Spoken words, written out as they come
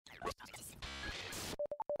This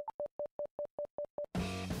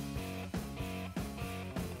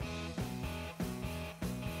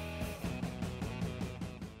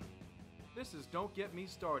is Don't Get Me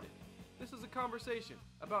Started. This is a conversation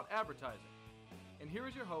about advertising. And here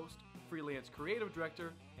is your host, freelance creative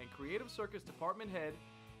director and creative circus department head,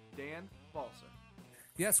 Dan Balser.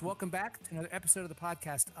 Yes, welcome back to another episode of the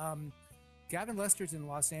podcast. Gavin Lester's in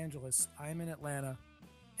Los Angeles. I'm in Atlanta,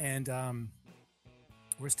 and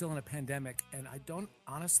we're still in a pandemic. And I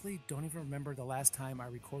honestly don't even remember the last time I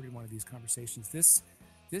recorded one of these conversations.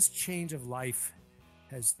 This change of life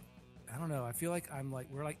has, I don't know. I feel like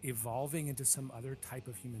we're like evolving into some other type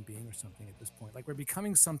of human being or something at this point. Like we're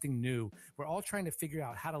becoming something new. We're all trying to figure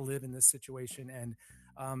out how to live in this situation.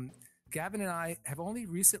 And Gavin and I have only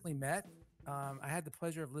recently met. I had the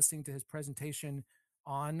pleasure of listening to his presentation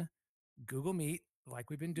on Google Meet,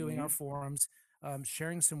 like we've been doing our forums,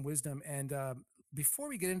 sharing some wisdom. And before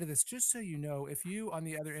we get into this, just so you know, if you on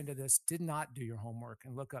the other end of this did not do your homework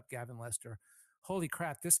and look up Gavin Lester, holy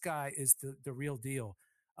crap, this guy is the real deal.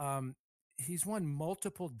 He's won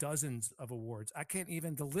multiple dozens of awards. I can't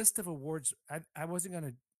even, the list of awards, I wasn't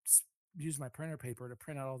going to use my printer paper to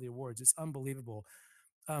print out all the awards. It's unbelievable.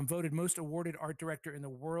 Voted most awarded art director in the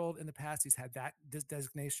world in the past. He's had that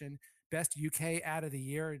designation. Best UK ad of the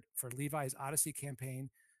year for Levi's Odyssey campaign.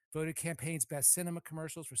 Voted campaign's best cinema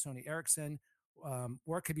commercials for Sony Ericsson.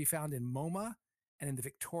 Work can be found in MoMA and in the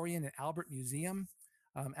Victorian and Albert Museum.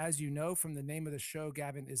 As you know from the name of the show,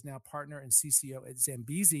 Gavin is now partner and CCO at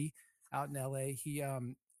Zambezi out in LA. He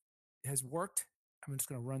has worked, I'm just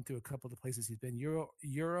going to run through a couple of the places he's been.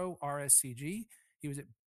 Euro RSCG. He was at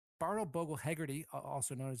Bartle Bogle Hegarty,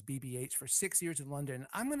 also known as BBH, for 6 years in London.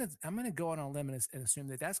 I'm gonna go on a limb and assume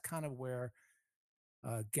that that's kind of where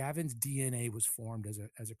Gavin's DNA was formed as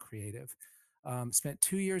a creative. Spent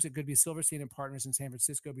 2 years at Goodby Silverstein and Partners in San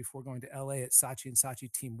Francisco before going to LA at Saatchi and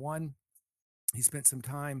Saatchi Team One. He spent some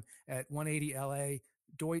time at 180 LA,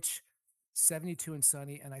 Deutsch, 72 and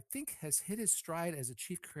Sunny, and I think has hit his stride as a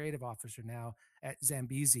chief creative officer now at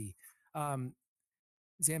Zambezi.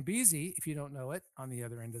 Zambezi, if you don't know it, on the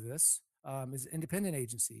other end of this, is an independent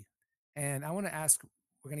agency. And I want to ask,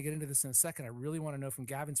 we're going to get into this in a second. I really want to know from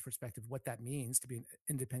Gavin's perspective what that means to be an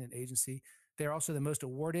independent agency. They're also the most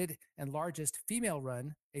awarded and largest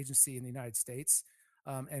female-run agency in the United States.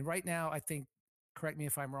 And right now, I think, correct me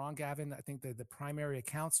if I'm wrong, Gavin, I think that the primary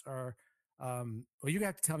accounts are, well, you're going to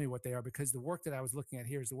have to tell me what they are, because the work that I was looking at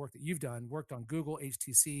here is the work that you've done, worked on Google,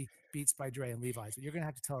 HTC, Beats by Dre, and Levi's. But you're going to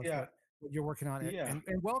have to tell us what you're working on. Yeah.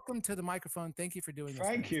 And welcome to the microphone. Thank you for doing this.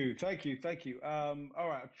 Thank you. All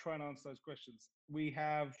right, I'll try and answer those questions. We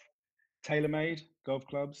have TaylorMade golf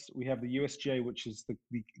clubs. We have the USGA, which is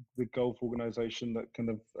the golf organization that kind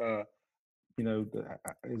of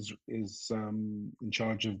is in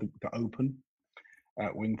charge of the Open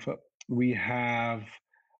at Winged Foot. We have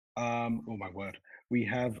we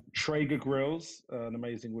have Traeger grills, an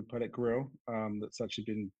amazing wood pellet grill that's actually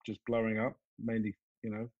been just blowing up, mainly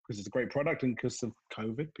because it's a great product and because of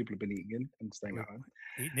COVID, people have been eating in and staying at home.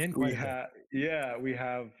 Eating in quite a bit. We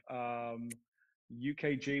have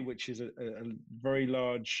UKG, which is a very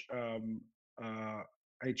large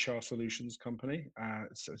HR solutions company.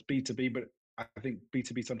 So it's B2B, but I think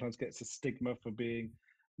B2B sometimes gets a stigma for being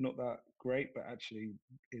not that great, but actually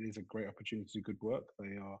it is a great opportunity to do good work.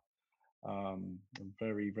 They are a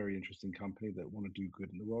very, very interesting company that want to do good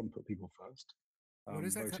in the world and put people first. What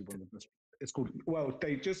is that? It's called, well,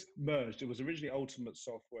 they just merged. It was originally Ultimate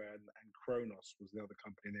Software and Kronos was the other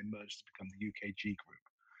company, and they merged to become the UKG group.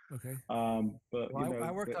 Okay. But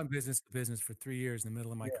I worked on business to business for 3 years in the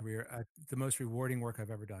middle of my career. The most rewarding work I've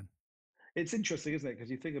ever done. It's interesting, isn't it? Because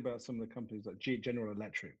you think about some of the companies like General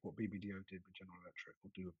Electric, what BBDO did with General Electric,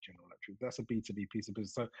 will do with General Electric. That's a B2B piece of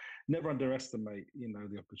business. So never underestimate,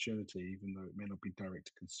 the opportunity, even though it may not be direct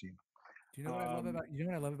to consumer. Do you know what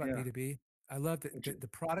I love about B2B? I love that the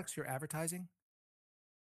products you're advertising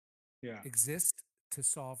exist to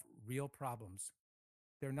solve real problems.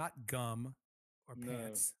 They're not gum or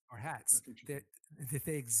pants or hats.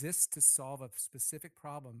 They exist to solve a specific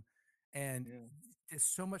problem. And there's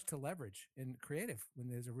so much to leverage in creative when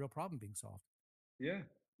there's a real problem being solved. Yeah.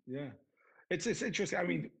 It's interesting. I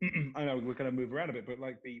mean, I know we're going to move around a bit, but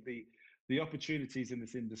like the opportunities in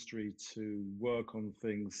this industry to work on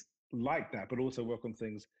things like that, but also work on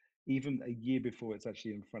things even a year before it's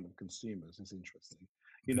actually in front of consumers is interesting.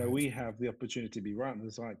 We have the opportunity to be right in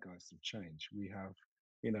the zeitgeist of change. We have,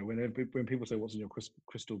 when people say, what's in your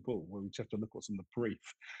crystal ball? Well, we just have to look what's in the brief,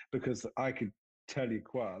 because I could tell you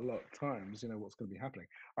quite a lot of times, what's going to be happening.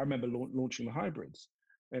 I remember launching the hybrids,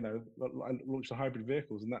 I launched the hybrid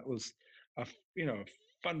vehicles, and that was a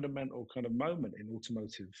fundamental kind of moment in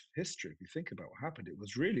automotive history. If you think about what happened, it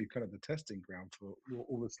was really kind of the testing ground for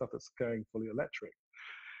all the stuff that's going fully electric,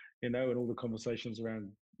 and all the conversations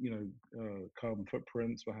around, carbon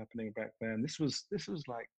footprints were happening back then. This was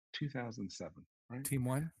like 2007, right? Team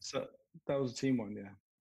one. So that was team one, yeah.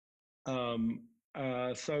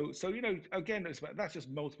 So again, that's just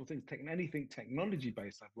multiple things. Anything technology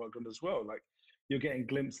based I've worked on as well. Like you're getting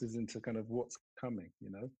glimpses into kind of what's coming,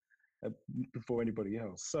 before anybody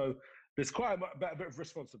else. So there's quite a bit of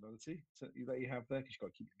responsibility that you have there, because you've got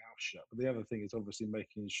to keep your mouth shut. But the other thing is obviously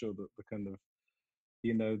making sure that the kind of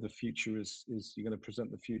the future is you're going to present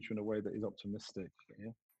the future in a way that is optimistic. Yeah,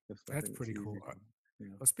 I That's think it's pretty easy. cool.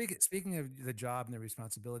 Well, speaking of the job and the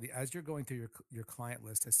responsibility, as you're going through your client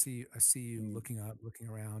list, I see you looking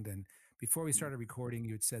around. And before we started recording,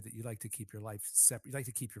 you had said that you like to keep your life separate. You like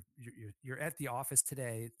to keep you're at the office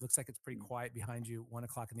today. It looks like it's pretty quiet behind you. 1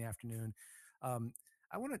 o'clock in the afternoon. I'm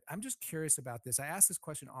just curious about this. I ask this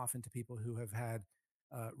question often to people who have had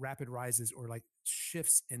rapid rises or like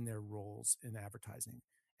shifts in their roles in advertising.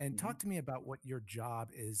 And talk to me about what your job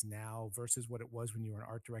is now versus what it was when you were an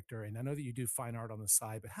art director. And I know that you do fine art on the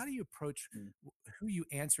side, but how do you approach who you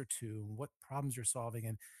answer to, and what problems you're solving,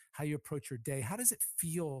 and how you approach your day? How does it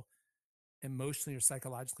feel emotionally or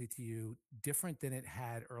psychologically to you different than it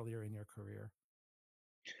had earlier in your career?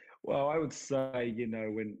 Well, I would say,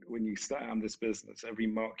 when you start out in this business, every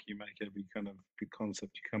mark you make, every kind of big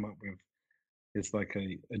concept you come up with is like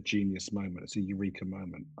a genius moment. It's a eureka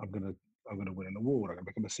moment. I'm gonna win an award. I'm gonna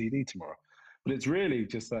become a CD tomorrow. But it's really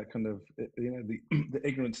just that kind of the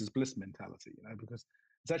ignorance is bliss mentality. Because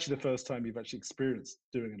it's actually the first time you've actually experienced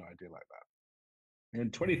doing an idea like that.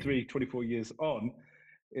 And 23, 24 years on,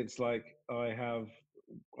 it's like I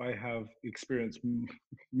have experienced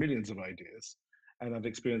millions of ideas, and I've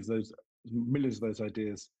experienced those millions of those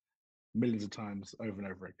ideas millions of times over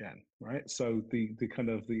and over again, right? So the kind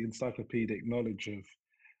of the encyclopedic knowledge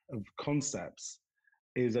of concepts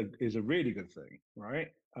is a really good thing, right?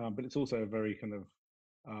 But it's also a very kind of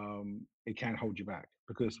it can hold you back,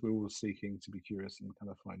 because we're all seeking to be curious and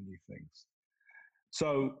kind of find new things.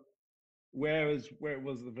 So whereas where it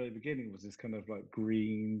was at the very beginning was this kind of like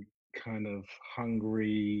green, kind of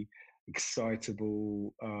hungry,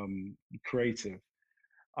 excitable, creative.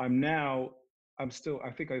 I'm now, I'm still,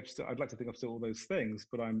 I think I'd like to think I'm still all those things,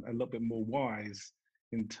 but I'm a little bit more wise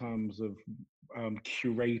in terms of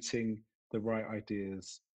curating the right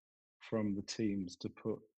ideas from the teams to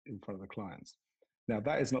put in front of the clients. Now,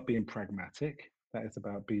 that is not being pragmatic. That is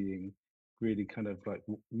about being really kind of like,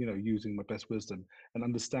 using my best wisdom and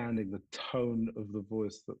understanding the tone of the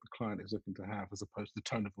voice that the client is looking to have, as opposed to the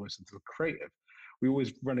tone of voice of the creative. We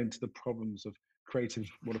always run into the problems of creatives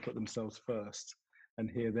want to put themselves first and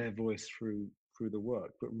hear their voice through the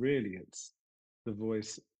work. But really, it's the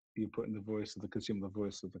voice you put in the voice of the consumer, the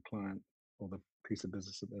voice of the client, or the piece of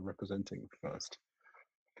business that they're representing first.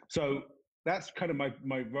 So that's kind of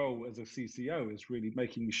my role as a CCO, is really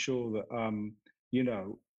making sure that you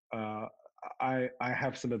know uh, I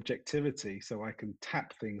have some objectivity, so I can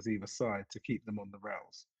tap things either side to keep them on the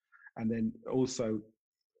rails, and then also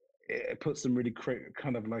it puts them really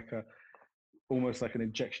kind of like a almost like an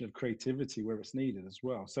injection of creativity where it's needed as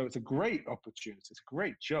well. So it's a great opportunity. It's a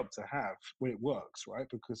great job to have when it works, right?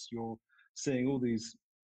 Because you're seeing all these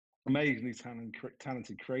amazingly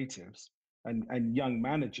talented creatives and young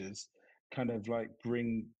managers kind of like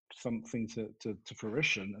bring something to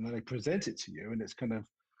fruition, and then they present it to you, and it's kind of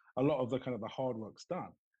a lot of the kind of the hard work's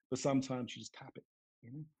done. But sometimes you just tap it,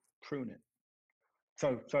 prune it.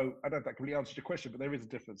 So I don't know if that completely answers your question, but there is a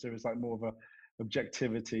difference. There is like more of a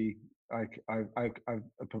objectivity. Like I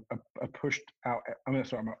pushed out. I mean,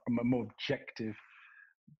 sorry, I'm a more objective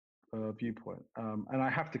viewpoint, and I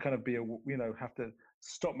have to kind of have to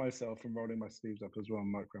stop myself from rolling my sleeves up as well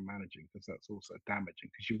and micromanaging, because that's also damaging.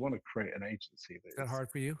 Because you want to create an agency Is that hard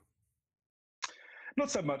for you? Not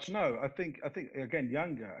so much. No, I think again,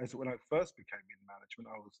 younger, as when I first became in management,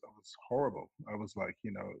 I was horrible. I was like,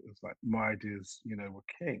 it was like my ideas, were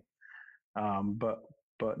king.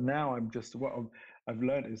 But now I'm just I've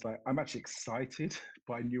learned is like I'm actually excited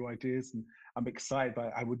by new ideas, and I'm excited by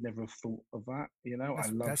I would never have thought of that. I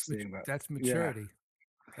love seeing that. That's Yeah. maturity.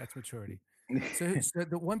 That's maturity. So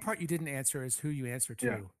the one part you didn't answer is who you answer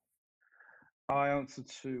Yeah. to. I answer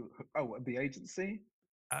to the agency.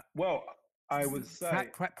 Uh, Well, I would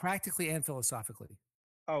say practically and philosophically.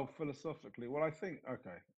 philosophically. Well, I think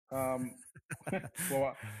okay. Um,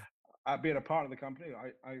 well, being a part of the company,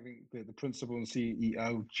 I think the principal and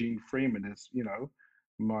CEO Gene Freeman is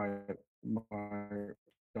my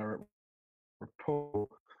direct report.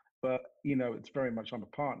 but it's very much I'm a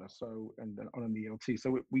partner, so and then on an ELT,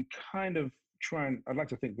 so we kind of try and I'd like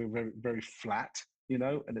to think we're very very flat,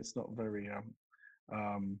 and it's not very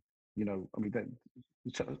I mean,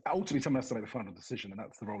 ultimately someone has to make the final decision, and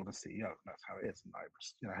that's the role of the CEO. And that's how it is, and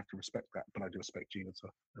I have to respect that, but I do respect Gene as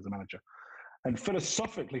a manager. And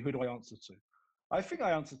philosophically, who do I answer to? I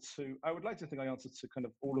would like to think I answer to kind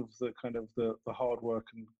of all of the hard work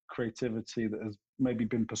and creativity that has maybe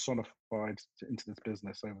been personified into this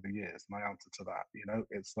business over the years. And I answer to that,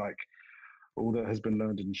 it's like all that has been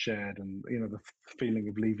learned and shared, and, the feeling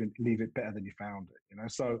of leave it better than you found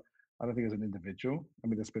it, so I don't think as an individual, I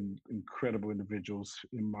mean, there's been incredible individuals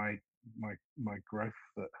in my growth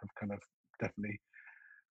that have kind of definitely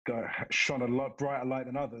shone a lot brighter light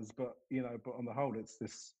than others, but on the whole, it's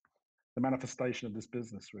the manifestation of this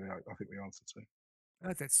business. Really, I think we answer to.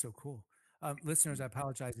 That's so cool. Listeners, I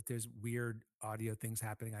apologize if there's weird audio things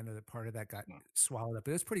happening. I know that part of that got swallowed up,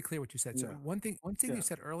 but it was pretty clear what you said. So one thing you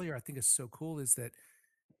said earlier, I think is so cool, is that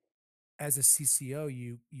as a CCO,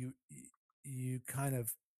 you kind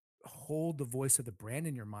of hold the voice of the brand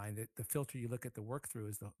in your mind. That the filter you look at the work through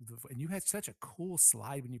is and you had such a cool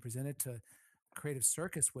slide when you presented to Creative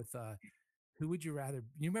Circus with who would you rather?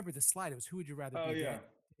 You remember the slide? It was who would you rather be,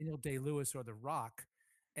 Daniel Day-Lewis or The Rock?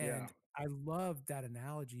 And I love that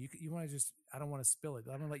analogy. You want to I don't want to spill it.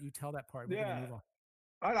 I'm going to let you tell that part. We're going to move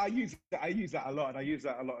on. I use that a lot, and I use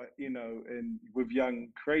that a lot, with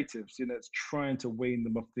young creatives. It's trying to wean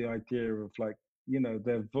them off the idea of like,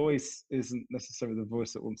 their voice isn't necessarily the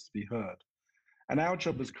voice that wants to be heard. And our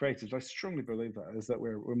job as creatives, I strongly believe that, is that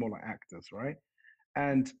we're more like actors, right?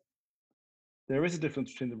 And there is a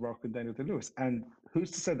difference between The Rock and Daniel Day-Lewis. And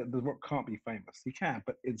who's to say that The Rock can't be famous? He can,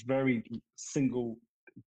 but it's very single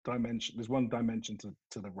dimension. There's one dimension to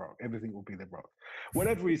The Rock. Everything will be The Rock.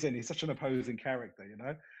 Whatever he's in, he's such an opposing character,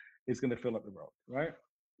 he's going to feel like The Rock, right?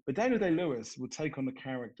 But Daniel Day-Lewis will take on the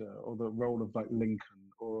character or the role of like Lincoln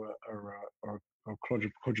or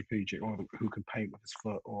quadriplegic, or who can paint with his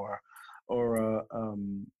foot, or a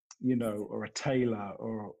tailor,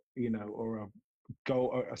 or a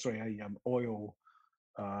oil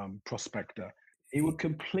prospector. He would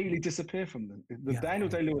completely disappear from them. Daniel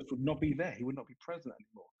Day-Lewis would not be there. He would not be present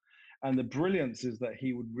anymore. And the brilliance is that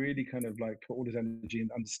he would really kind of like put all his energy in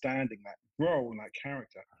understanding that role and that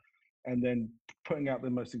character, and then putting out the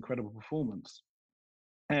most incredible performance.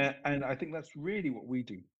 And I think that's really what we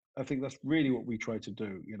do. I think that's really what we try to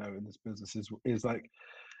do, in this business is that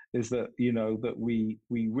that we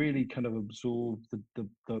really kind of absorb the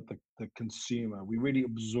consumer. We really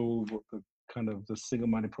absorb what the kind of the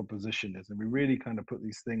single-minded proposition is, and we really kind of put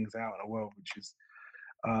these things out in a world which is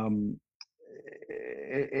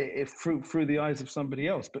through the eyes of somebody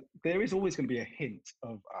else. But there is always going to be a hint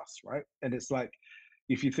of us, right? And it's like,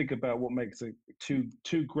 if you think about what makes two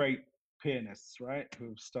great pianists, right, who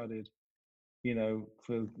have studied,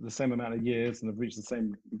 for the same amount of years and have reached the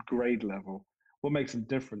same grade level, what makes them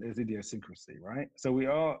different is idiosyncrasy, right? So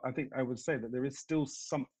I think I would say that there is still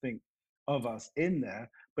something of us in there,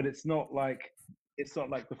 but it's not like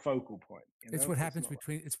the focal point. It's what happens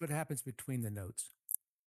between the notes.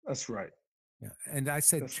 That's right. Yeah, and I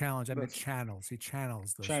said challenge. I meant channels. He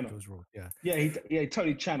channels those rules. Yeah. Yeah, he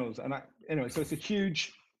totally channels. And anyway, so it's a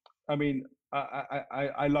huge. I mean,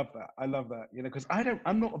 I love that. I love that. Because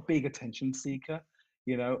I'm not a big attention seeker.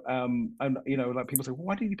 And like people say, well,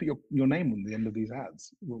 why do you put your name on the end of these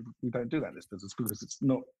ads? Well, we don't do that in this business because it's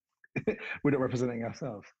not. We're not representing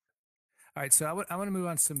ourselves. All right, so I want to move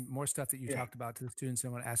on to some more stuff that you talked about to the students. I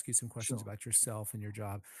want to ask you some questions about yourself and your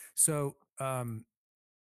job. So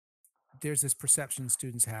there's this perception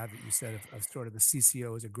students have that you said of sort of the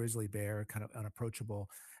CCO as a grizzly bear, kind of unapproachable,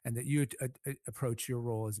 and that you approach your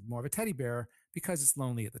role as more of a teddy bear because it's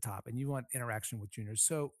lonely at the top and you want interaction with juniors.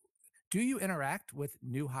 So do you interact with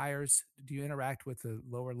new hires? Do you interact with the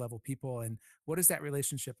lower level people? And what is that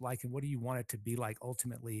relationship like? And what do you want it to be like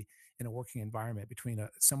ultimately in a working environment between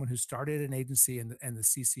someone who started an agency and the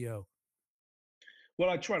CCO? Well,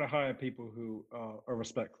 I try to hire people who are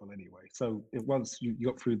respectful anyway. So once you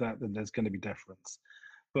got through that, then there's going to be deference.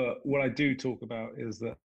 But what I do talk about is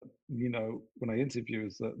that, when I interview,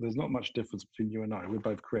 is that there's not much difference between you and I. We're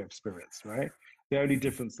both creative spirits, right? The only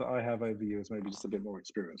difference that I have over you is maybe just a bit more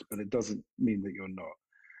experience, but it doesn't mean that you're not.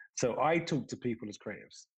 So I talk to people as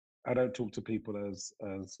creatives. I don't talk to people as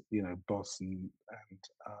boss and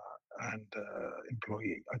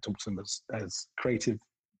employee. I talk to them as creative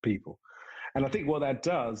people. And I think what that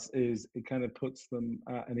does is it kind of puts them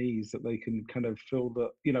at an ease that they can kind of feel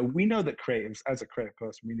that, we know that creatives, as a creative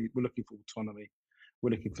person, we're looking for autonomy, we're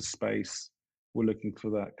looking for space, we're looking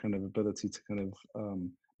for that kind of ability to kind of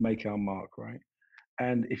make our mark, right?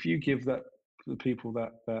 And if you give that the people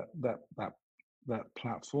that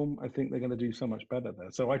platform, I think they're going to do so much better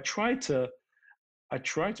there. So I try to. I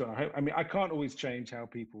mean, I can't always change how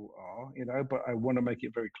people are, but I want to make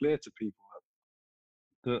it very clear to people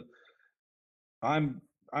that I'm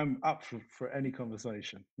I'm up for any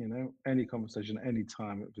conversation, any conversation, any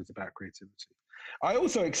time if it's about creativity. I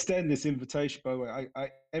also extend this invitation, by the way.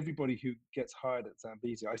 Everybody who gets hired at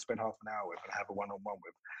Zambezi, I spend half an hour with and have a one-on-one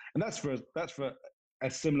with, and that's for a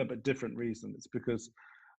similar but different reason. It's because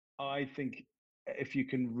I think if you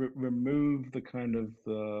can remove the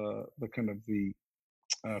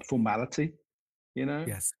formality,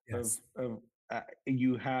 Yes, of yes.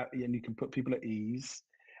 you have, and you can put people at ease.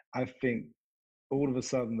 I think all of a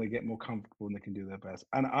sudden they get more comfortable and they can do their best.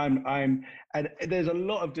 And and there's a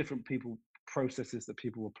lot of different processes that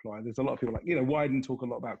people apply. There's a lot of people like, Wyden talk a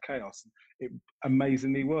lot about chaos. It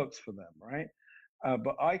amazingly works for them, right?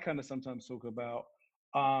 But I kind of sometimes talk about,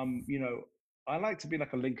 I like to be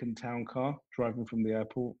like a Lincoln Town Car driving from the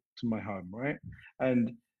airport to my home, right?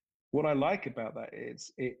 And what I like about that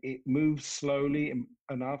is it moves slowly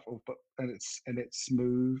enough, and it's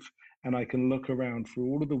smooth, and I can look around through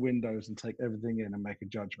all of the windows and take everything in and make a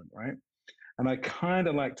judgment, right? And I kind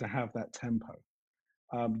of like to have that tempo.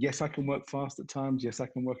 Yes, I can work fast at times. Yes, I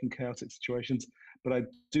can work in chaotic situations, but I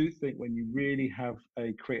do think when you really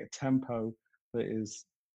create a tempo that is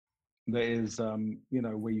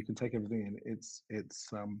where you can take everything in,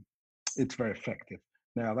 it's very effective.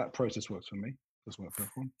 Now that process works for me. Doesn't work for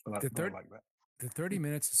everyone, The but I third like that. the 30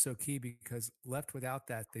 minutes is so key because left without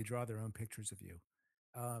that, they draw their own pictures of you.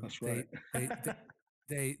 Um, That's they right. they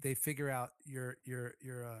they they figure out your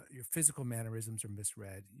physical mannerisms are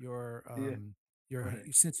misread. Yeah, Your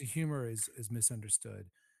right. sense of humor is misunderstood.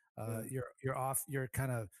 Yeah, You're off. You're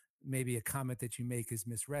kind of maybe a comment that you make is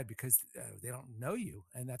misread because they don't know you,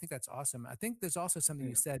 and I think that's awesome. I think there's also something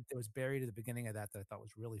you yeah, said that was buried at the beginning of that I thought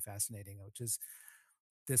was really fascinating, which is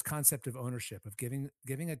this concept of ownership, of giving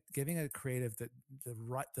a creative the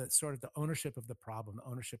right, the sort of the ownership of the problem, the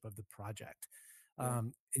ownership of the project. yeah,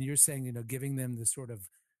 And you're saying, giving them the sort of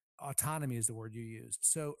autonomy is the word you used.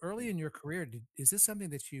 So early yeah. in your career, is this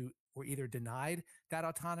something that you were either denied that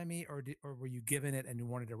autonomy, or were you given it and you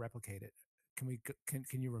wanted to replicate it?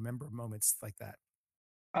 Can you remember moments like that?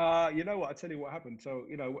 You know what? I tell you what happened. So,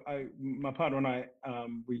 my partner and I,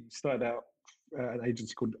 we started out an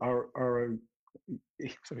agency called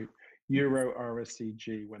sorry, Euro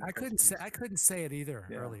RSCG when I couldn't Possible say was. I couldn't say it either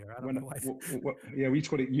Yeah. earlier. I don't know why. Yeah, we used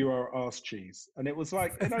to call it Euro Arse Cheese, and it was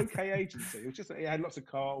like an okay agency. It was just it had lots of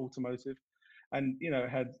car automotive, and it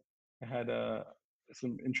had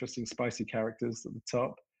some interesting spicy characters at the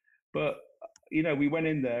top, but we went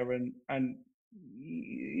in there, and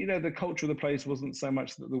the culture of the place wasn't so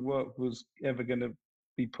much that the work was ever going to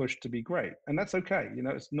be pushed to be great, and that's okay.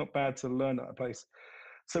 It's not bad to learn at a place.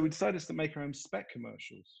 So we decided to make our own spec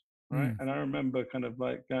commercials, right? Mm, And I remember kind of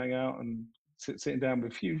like going out and sitting down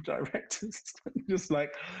with a few directors, just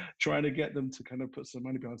like trying to get them to kind of put some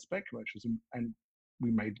money behind spec commercials, and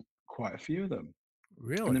we made quite a few of them.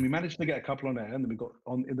 And then we really? managed to get a couple on air, and then we got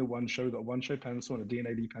on in the one show, got a one show pencil and a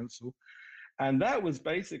D&AD pencil, and that was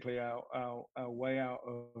basically our way out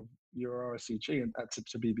of your RSCG and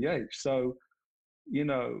to BBH. So you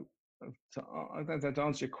know, to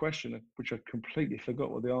answer your question, which I completely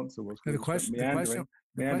forgot what the answer was No, because I just went meandering,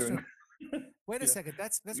 the question. meandering. Wait a Yeah, second.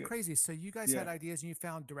 That's yeah, crazy. So you guys had yeah, ideas and you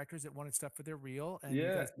found directors that wanted stuff for their reel, and you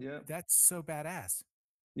yeah, guys. yeah, That's so badass.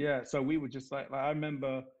 yeah. So we were just like I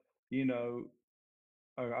remember, you know,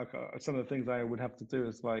 some of the things I would have to do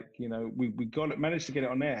is like, we got it, managed to get it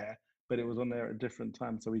on air, but it was on there at a different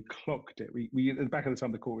time. So we clocked it. We at the back of the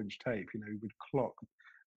time, the quarter-inch tape, we would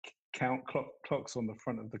clocks on the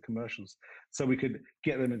front of the commercials so we could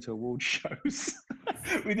get them into award shows.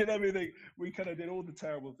 We did everything. We kind of did all the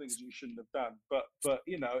terrible things you shouldn't have done, but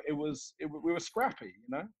we were scrappy,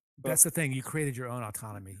 but That's the thing. You created your own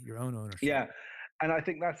autonomy, your own ownership. yeah. And I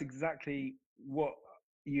think that's exactly what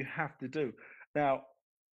you have to do now.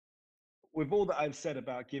 With all that I've said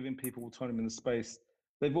about giving people autonomy in the space,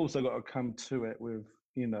 they've also got to come to it with,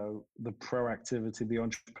 the proactivity, the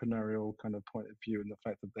entrepreneurial kind of point of view, and the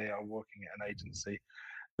fact that they are working at an agency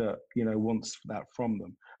that wants that from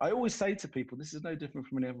them. I always say to people, this is no different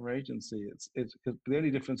from any other agency. It's because the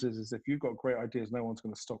only difference is if you've got great ideas, no one's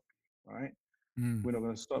going to stop you, right? Mm. We're not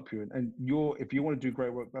going to stop you, and if you want to do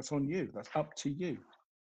great work, that's on you. That's up to you.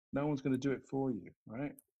 No one's going to do it for you,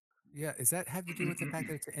 right? Yeah. Is that have to do with the fact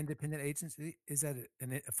that it's an independent agency? Is that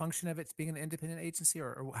a function of it being an independent agency,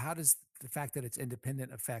 or how does the fact that it's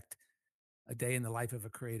independent affect a day in the life of a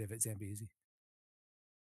creative at Zambezi?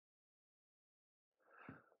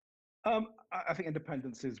 I think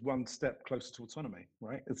independence is one step closer to autonomy,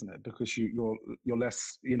 right? Isn't it? Because you're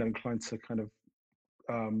less, inclined to kind of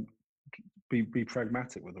um, be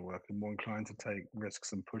pragmatic with the work and more inclined to take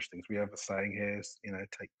risks and push things. We have a saying here is,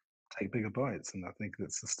 take bigger bites. And I think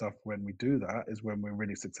that's the stuff when we do that is when we're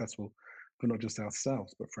really successful for not just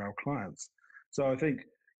ourselves, but for our clients. So I think,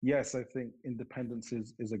 yes, I think independence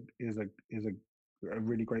is a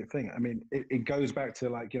really great thing. I mean, it goes back to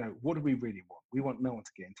like, what do we really want? We want no one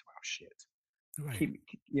to get into our shit. Right. Keep,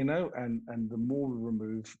 and the more we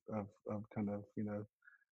remove of kind of,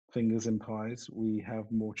 fingers in pies, we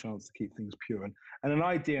have more chance to keep things pure. And an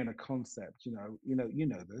idea and a concept,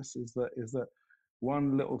 this is that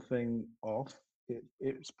one little thing off,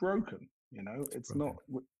 it's broken. It's Broken.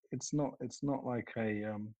 not it's not like a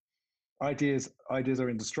ideas are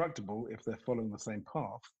indestructible if they're following the same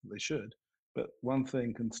path. They should, but one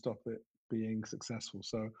thing can stop it being successful.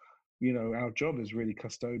 So, our job is really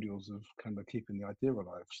custodials of kind of keeping the idea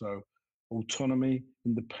alive. So autonomy,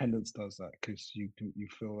 independence does that because you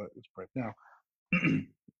feel that it's brave. Now,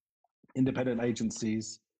 independent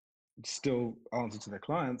agencies still answer to their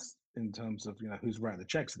clients in terms of who's writing the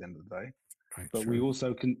checks at the end of the day. Right. But Sure.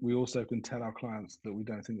 we also can tell our clients that we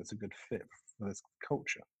don't think that's a good fit for this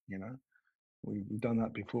culture. We've done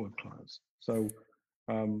that before with clients. So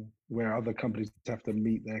where other companies have to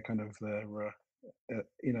meet their kind of their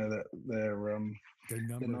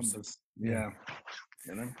numbers. Yeah.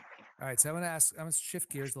 All right. So I'm going to shift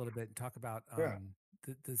gears a little bit and talk about Yeah.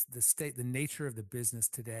 the state, the nature of the business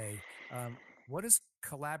today. What does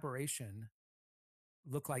collaboration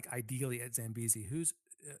look like ideally at Zambezi? Who's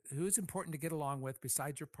important to get along with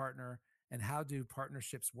besides your partner, and how do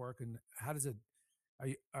partnerships work? And how does it?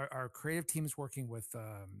 Are creative teams working with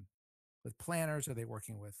planners? Are they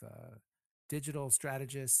working with digital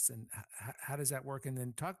strategists? And how does that work? And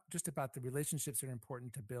then talk just about the relationships that are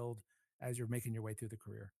important to build as you're making your way through the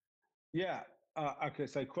career. Yeah. Okay.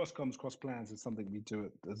 So cross comms, cross plans is something we do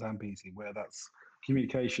at the Zambezi, where that's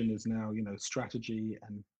communication is now, strategy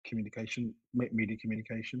and communication, media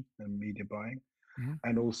communication and media buying. Mm-hmm.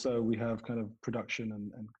 And also we have kind of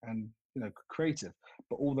production and creative,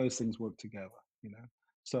 but all those things work together.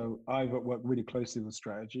 So I work really closely with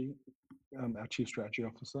strategy, our chief strategy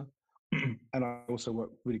officer, and I also work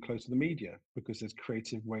really close to the media because there's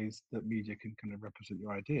creative ways that media can kind of represent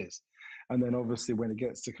your ideas. And then obviously when it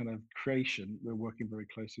gets to kind of creation, we're working very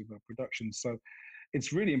closely with our production. So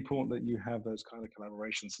it's really important that you have those kind of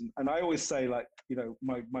collaborations. And I always say, like,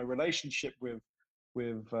 my relationship with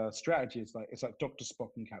strategy is like, it's like Dr. Spock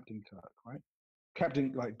and Captain Kirk, right?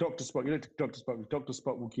 Like Dr. Spock, Dr.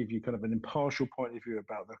 Spock will give you kind of an impartial point of view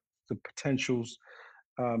about the potentials,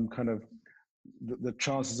 kind of the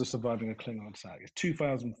chances of surviving a Klingon attack. It's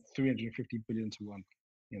 2,350 billion to one,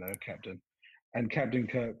 Captain. And Captain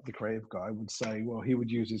Kirk, the creative guy, would say, well, he would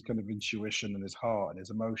use his kind of intuition and his heart and his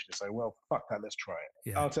emotion to say, well, fuck that, let's try it.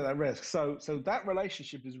 Yeah. I'll take that risk. So that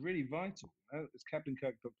relationship is really vital. It's Captain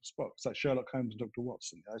Kirk, Dr. Spock. It's like Sherlock Holmes and Dr.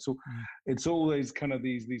 Watson. It's always kind of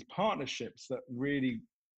these partnerships that really,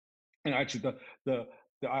 actually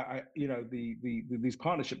these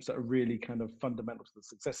partnerships that are really kind of fundamental to the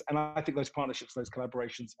success. And I think those partnerships, those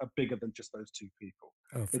collaborations are bigger than just those two people.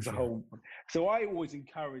 Oh, for It's sure. a whole. So I always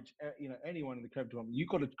encourage, anyone in the creative department, you've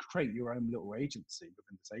got to create your own little agency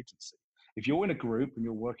within this agency. If you're in a group and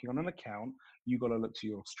you're working on an account, you've got to look to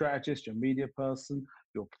your strategist, your media person,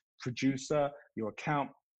 your producer, your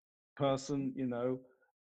account person,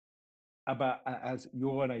 about as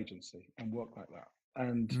your own agency and work like that.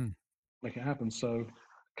 And make it happen. So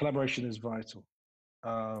collaboration is vital.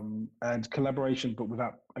 And collaboration, but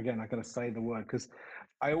without, again, I got to say the word, because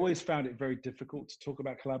I always found it very difficult to talk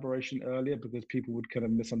about collaboration earlier because people would kind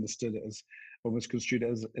of misunderstood it as, or misconstrued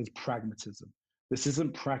it as pragmatism. This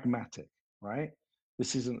isn't pragmatic, right?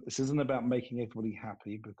 This isn't about making everybody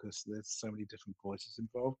happy because there's so many different voices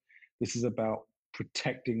involved. This is about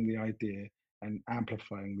protecting the idea and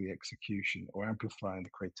amplifying the execution or amplifying the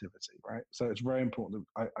creativity, right? So it's very important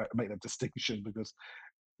that I make that distinction because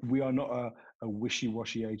we are not a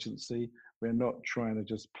wishy-washy agency. We're not trying to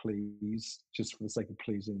just please just for the sake of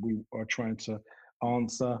pleasing. We are trying to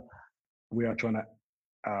answer. We are trying to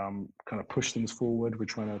kind of push things forward. We're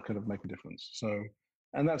trying to kind of make a difference. So,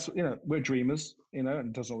 and that's, we're dreamers, and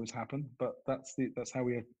it doesn't always happen, but that's how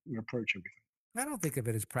we approach everything. I don't think of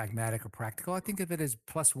it as pragmatic or practical. I think of it as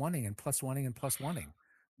plus oneing and plus oneing and plus oneing.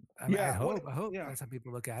 I mean, I hope yeah. that's how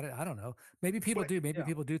people look at it. I don't know. Maybe people do. Maybe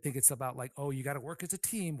people do think it's about like, oh, you got to work as a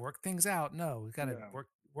team, work things out. No, we got to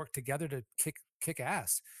work together to kick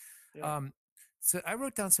ass. Yeah. So I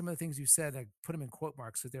wrote down some of the things you said. I put them in quote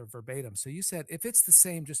marks so they're verbatim. So you said, if it's the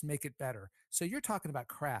same, just make it better. So you're talking about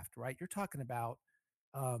craft, right? You're talking about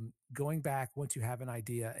going back once you have an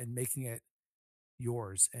idea and making it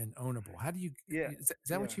yours and ownable. How do you, Yeah, is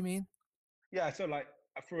that yeah, what you mean? yeah. So, like,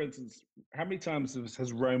 for instance, how many times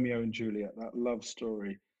has Romeo and Juliet, that love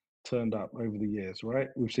story, turned up over the years? Right,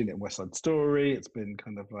 we've seen it in West Side Story. It's been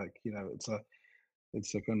kind of like,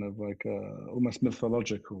 it's a kind of like almost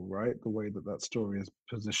mythological, right? The way that that story is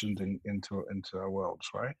positioned into our worlds,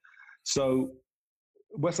 right? So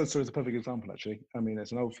West Side Story is a perfect example, actually. I mean,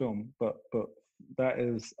 it's an old film, but that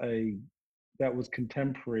is a that was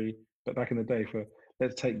contemporary, but back in the day for,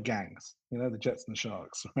 let's take gangs, the Jets and the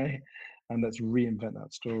Sharks, right? And let's reinvent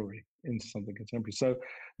that story into something contemporary. So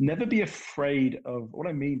never be afraid of what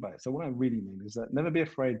I mean by it. So what I really mean is that never be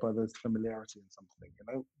afraid by this familiarity in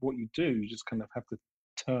something. What you do, you just kind of have to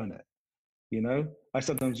turn it. I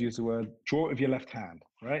sometimes use the word draw it with your left hand,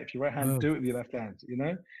 right? If your right hand, Oh, do it with your left hand,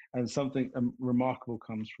 and something remarkable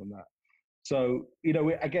comes from that. So,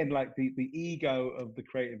 again, like the ego of the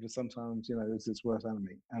creative is sometimes, is its worst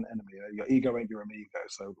enemy and enemy. Your ego ain't your amigo.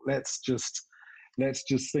 So let's just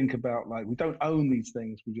think about, like, we don't own these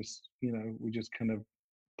things. We just kind of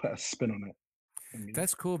put a spin on it. I mean,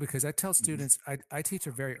 that's cool because I tell mhm, students, I teach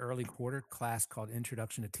a very early quarter class called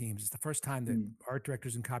Introduction to Teams. It's the first time that mm, art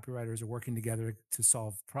directors and copywriters are working together to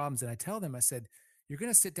solve problems. And I tell them, I said, you're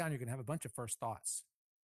going to sit down, you're going to have a bunch of first thoughts,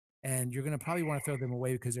 and you're going to probably want to throw them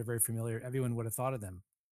away because they're very familiar. Everyone would have thought of them.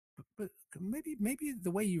 But maybe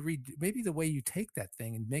the way you read, maybe the way you take that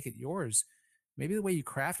thing and make it yours, maybe the way you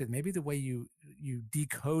craft it, maybe the way you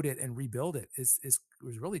decode it and rebuild it is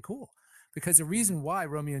really cool. Because the mm, reason why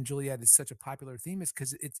Romeo and Juliet is such a popular theme is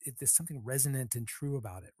because there's something resonant and true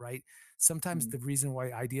about it, right? Sometimes mm, the reason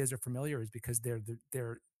why ideas are familiar is because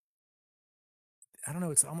they're I don't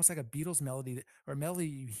know, it's almost like a Beatles melody or a melody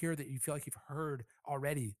you hear that you feel like you've heard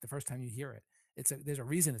already the first time you hear it. There's a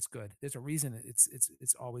reason it's good. There's a reason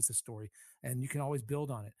it's always a story, and you can always build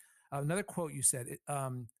on it. Another quote you said,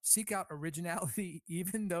 "Seek out originality,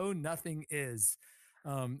 even though nothing is."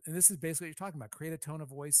 And this is basically what you're talking about: create a tone of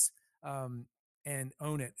voice um, and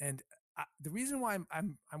own it. And the reason why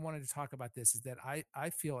I wanted to talk about this is that I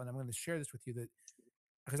feel, and I'm going to share this with you, that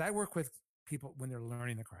because I work with people when they're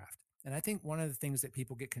learning the craft. And I think one of the things that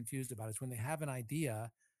people get confused about is when they have an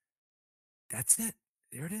idea, that's it.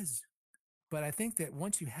 There it is. But I think that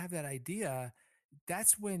once you have that idea,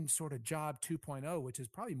 that's when sort of job 2.0, which is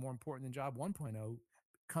probably more important than job 1.0,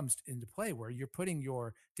 comes into play, where you're putting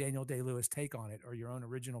your Daniel Day-Lewis take on it or your own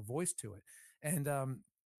original voice to it. And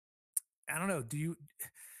I don't know, can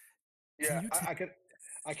yeah, you I, take I can,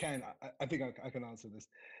 I can, I think I can answer this.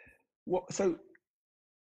 What?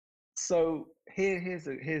 So here's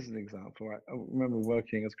an example. Right? I remember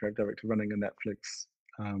working as creative director, running a Netflix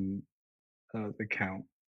um, account,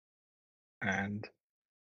 and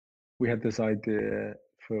we had this idea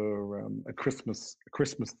for a Christmas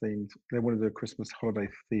themed. They wanted a Christmas holiday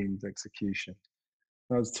themed execution.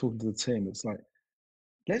 And I was talking to the team. It's like,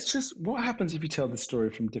 what happens if you tell the story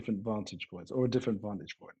from different vantage points or a different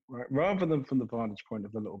vantage point, right? Rather than from the vantage point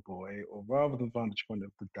of the little boy, or rather than the vantage point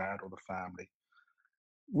of the dad or the family.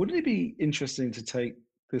 Wouldn't it be interesting to take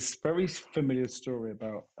this very familiar story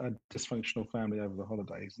about a dysfunctional family over the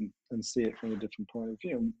holidays and see it from a different point of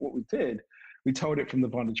view? And what we did, we told it from the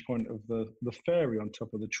vantage point of the fairy on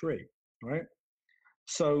top of the tree, right?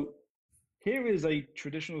 So here is a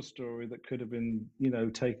traditional story that could have been,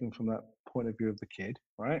 taken from that point of view of the kid,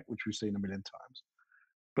 right? Which we've seen a million times.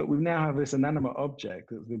 But we now have this inanimate object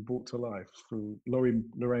that's been brought to life through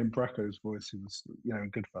Lorraine Bracco's voice, who was,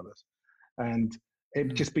 in Goodfellas. And it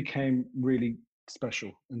Mm. just became really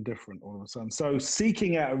special and different all of a sudden. So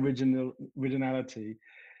seeking out originality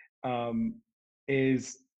um,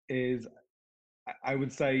 is I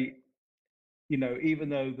would say, even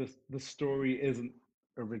though the story isn't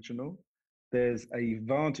original, there's a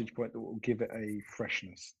vantage point that will give it a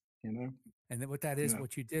freshness. You know, And then what that is, yeah,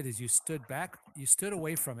 what you did is you stood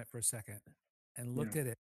away from it for a second and yeah. looked at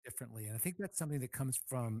it differently. And I think that's something that comes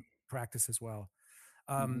from practice as well.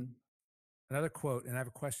 Um, Hmm. another quote, and I have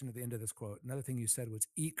a question at the end of this quote. Another thing you said was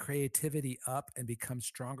eat creativity up and become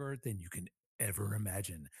stronger than you can ever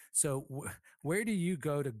imagine. So, where do you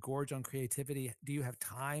go to gorge on creativity? Do you have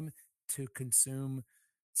time to consume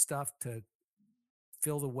stuff to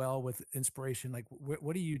fill the well with inspiration? Like,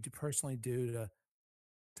 what do you personally do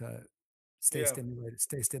to stay Yeah. stimulated?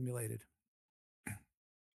 Stay stimulated.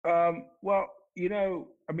 Well,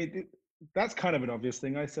 I mean, that's kind of an obvious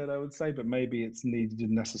thing I said, I would say, but maybe it's needed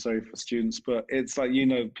and necessary for students. But it's like,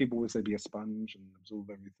 people always say be a sponge and absorb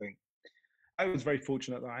everything. I was very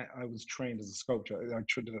fortunate that I was trained as a sculptor. I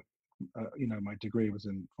trained, my degree was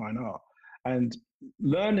in fine art, and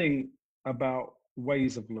learning about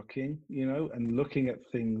ways of looking, and looking at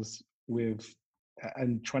things with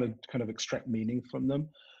and trying to kind of extract meaning from them,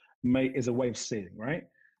 is a way of seeing, right?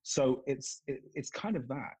 So it's kind of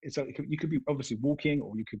that. You could be obviously walking,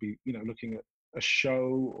 or you could be looking at a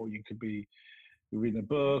show, or you could be reading a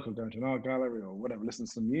book, or going to an art gallery, or whatever, listening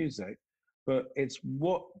to some music. But it's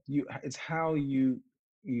how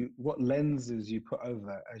what lenses you put over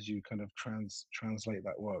that as you kind of translate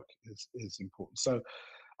that work is important. So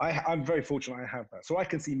I'm very fortunate I have that. So I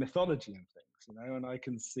can see mythology in things, and I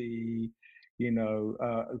can see,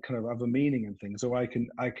 kind of other meaning in things. So I can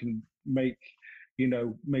make,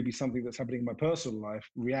 maybe something that's happening in my personal life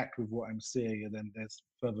react with what I'm seeing, and then there's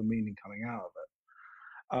further meaning coming out of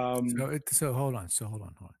it. So hold on. So hold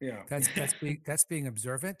on. Yeah. That's being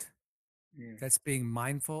observant. Yeah. That's being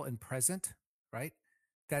mindful and present, right?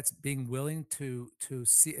 That's being willing to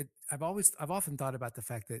see it. I've often thought about the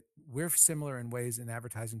fact that we're similar in ways in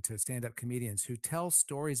advertising to stand-up comedians who tell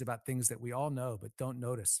stories about things that we all know but don't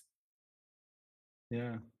notice.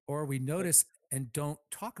 Yeah. Or we notice and don't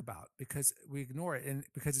talk about because we ignore it, and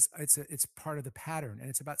because it's part of the pattern, and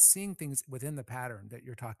it's about seeing things within the pattern that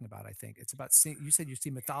you're talking about. I think it's about seeing. You said you see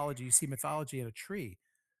mythology in a tree.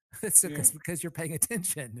 It's because you're paying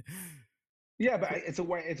attention. Yeah, but it's a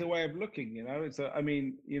way of looking, I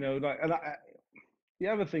mean, like, and the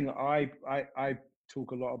other thing that I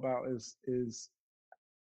talk a lot about is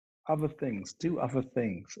other things. Do other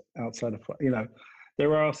things outside of,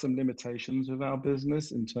 there are some limitations with our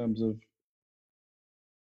business in terms of,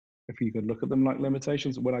 if you could look at them like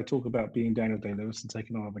limitations. When I talk about being Daniel Day-Lewis and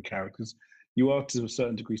taking on other characters, you are to a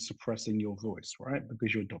certain degree suppressing your voice, right?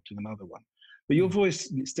 Because you're adopting another one. But your voice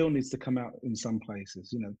still needs to come out in some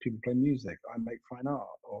places. People play music, I make fine art,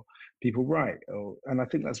 or people write. And I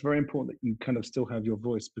think that's very important that you kind of still have your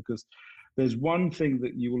voice, because there's one thing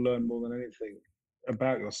that you will learn more than anything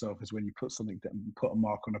about yourself is when you put something down, put a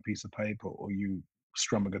mark on a piece of paper, or you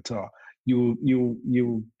strum a guitar.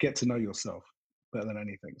 You'll get to know yourself better than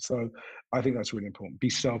anything. So I think that's really important. Be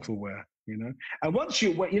self-aware, And once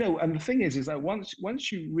and the thing is that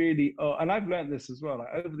once you really are, and I've learned this as well,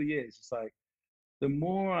 like over the years, it's like the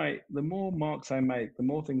more marks I make, the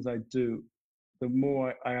more things I do, the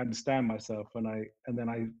more I understand myself, and then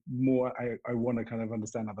I want to kind of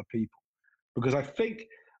understand other people, because I think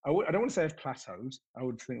I don't want to say I've plateaued. I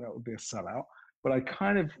would think that would be a sellout, but I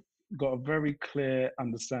kind of got a very clear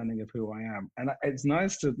understanding of who I am. And it's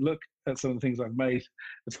nice to look at some of the things I've made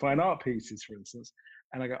as fine art pieces, for instance,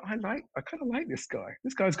 and I go, I kind of like this guy.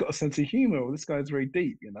 This guy's got a sense of humor, or this guy's very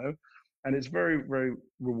deep, and it's very, very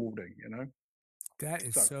rewarding, That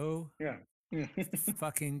is so yeah.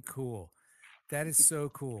 fucking cool. That is so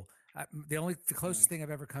cool. The closest thing I've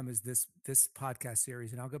ever come is this podcast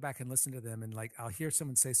series, and I'll go back and listen to them, and like I'll hear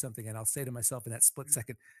someone say something, and I'll say to myself in that split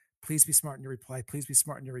second, "Please be smart in your reply. Please be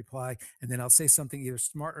smart in your reply." And then I'll say something either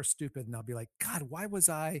smart or stupid, and I'll be like, "God, why was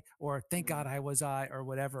I?" Or "Thank God I was I," or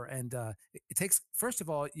whatever. And it takes, first of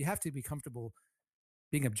all, you have to be comfortable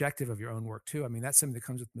being objective of your own work too. I mean, that's something that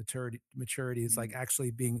comes with maturity is like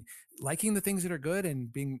actually liking the things that are good,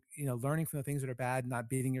 and being, learning from the things that are bad, not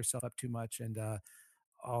beating yourself up too much, and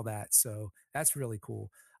all that. So that's really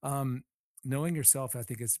cool. Knowing yourself, I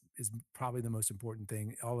think, is probably the most important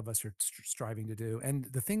thing all of us are striving to do. And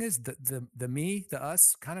the thing is, the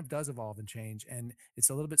us kind of does evolve and change, and it's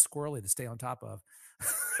a little bit squirrely to stay on top of.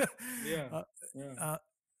 Yeah.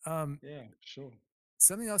 Yeah, sure.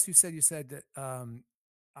 Something else you said that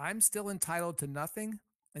I'm still entitled to nothing,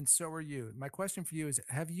 and so are you. My question for you is: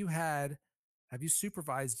 have you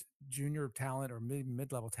supervised junior talent or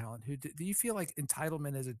mid-level talent who do you feel like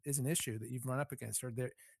entitlement is an issue that you've run up against, or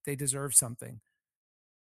they deserve something?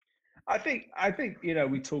 I think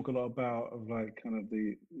we talk a lot about of like kind of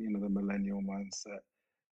the the millennial mindset.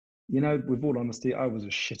 With all honesty, I was a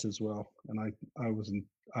shit as well, and I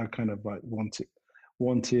kind of like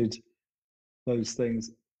wanted those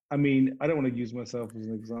things. I mean, I don't want to use myself as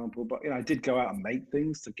an example, but I did go out and make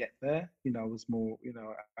things to get there. I was more,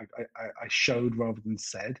 I showed rather than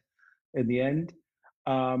said in the end.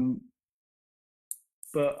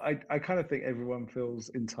 But I kind of think everyone feels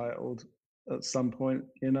entitled at some point,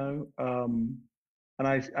 and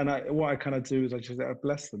what I kind of do is I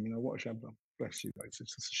bless them, what a shame, bless you guys.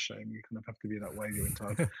 It's just a shame you kind of have to be that way. You're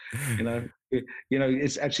entitled,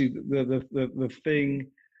 It's actually the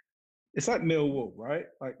thing. It's like Millwall, right?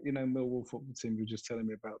 Like, Millwall football team were just telling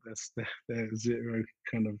me about this, their 0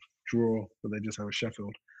 kind of draw, but they just have a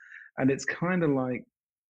Sheffield. And it's kind of like,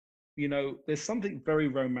 there's something very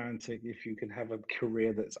romantic if you can have a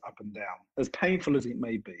career that's up and down, as painful as it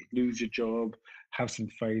may be. Lose your job, have some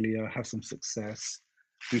failure, have some success,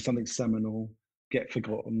 do something seminal, get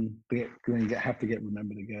forgotten, have to get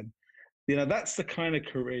remembered again. That's the kind of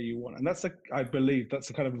career you want, and I believe that's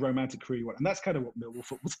the kind of romantic career you want, and that's kind of what Millwall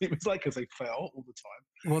football team is like, because they fail all the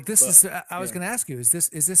time. Well, this But is. I was yeah, going to ask you: yeah.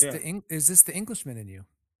 is this the Englishman in you?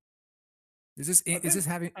 I Is this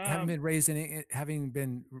think, having been raised in having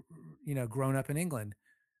been grown up in England,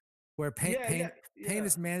 where yeah, yeah, pain yeah.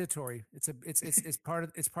 is mandatory. It's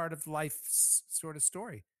part of life's sort of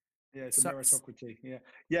story. Yeah, it's a Sucks. meritocracy. Yeah,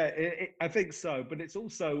 yeah. I think so, but it's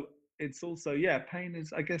also yeah. Pain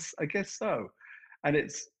is, I guess so, and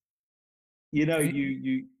it's you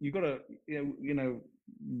gotta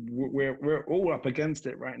we're all up against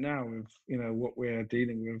it right now with what we're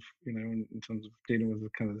dealing with in terms of dealing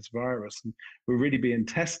with kind of this virus, and we're really being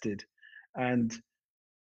tested, and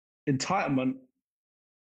entitlement.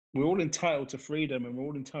 We're all entitled to freedom, and we're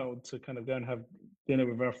all entitled to kind of go and have dinner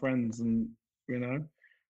with our friends, and you know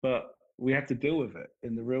but we have to deal with it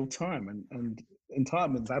in the real time. And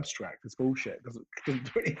entitlement's abstract. It's bullshit. It doesn't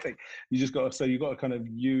do anything. You got to kind of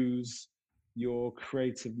use your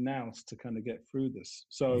creative nous to kind of get through this.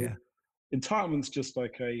 So Yeah. entitlement's just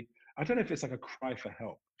like I don't know if it's like a cry for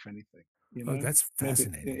help, if anything. Oh, that's Maybe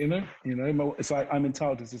fascinating. it's like I'm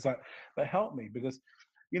entitled to this. It's like, but help me, because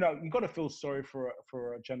you got to feel sorry for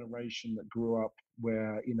a generation that grew up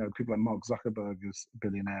where people like Mark Zuckerberg is a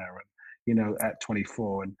billionaire, and at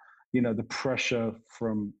 24, and the pressure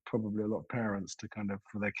from probably a lot of parents to kind of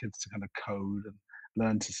for their kids to kind of code and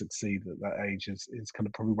learn to succeed at that age is kind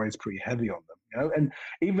of probably weighs pretty heavy on them. And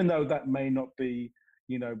even though that may not be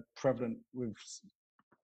prevalent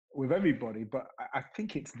with everybody, but I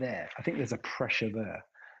think it's there. I think there's a pressure there.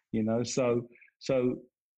 So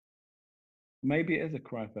maybe it is a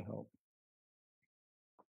cry for help.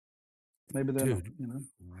 Maybe they're not. Dude,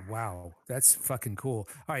 wow, that's fucking cool.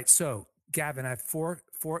 All right, so Gavin, I have four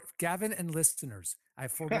Gavin and listeners. I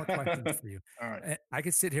have four more questions for you. All right. I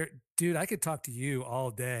could sit here, dude. I could talk to you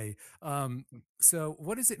all day. So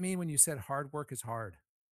what does it mean when you said hard work is hard?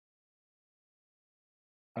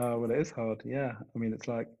 Well, it is hard. Yeah. I mean, it's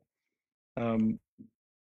like um,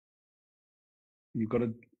 you've got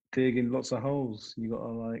to dig in lots of holes. You got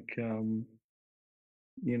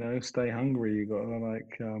to stay hungry. You got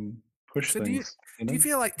to push So things. do you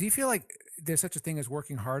feel like there's such a thing as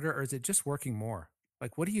working harder, or is it just working more?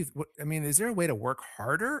 Like, I mean, is there a way to work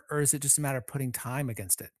harder, or is it just a matter of putting time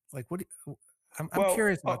against it? Like, I'm Well,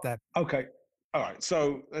 curious about that. okay. All right.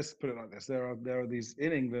 So let's put it like this: there are these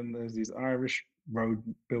in England. There's these Irish road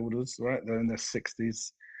builders, right? They're in their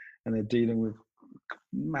 60s, and they're dealing with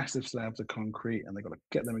massive slabs of concrete, and they've got to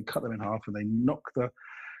get them and cut them in half, and they knock the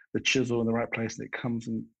chisel in the right place, and it comes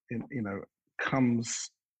comes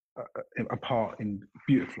apart in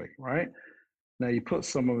beautifully, right? Now you put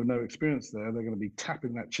someone with no experience there, they're going to be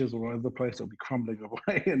tapping that chisel all over the place. It'll be crumbling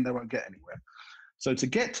away, and they won't get anywhere. So to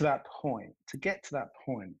get to that point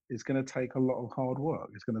is going to take a lot of hard work.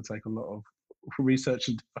 It's going to take a lot of research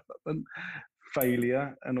and development,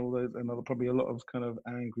 failure, and all those, and probably a lot of kind of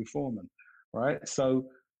angry foremen, right? So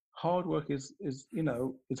hard work is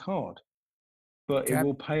hard, but it Gab,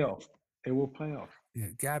 will pay off. It will pay off. yeah,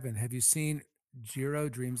 Gavin, have you seen Jiro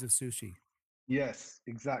Dreams of Sushi? Yes,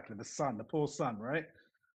 exactly. The poor son, right?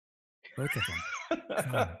 Both of them.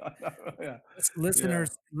 God. Yeah, yeah.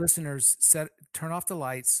 Listeners, turn off the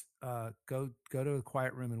lights. Go to a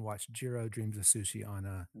quiet room and watch Jiro Dreams of Sushi on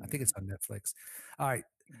I think it's on Netflix. All right.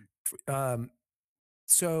 Um,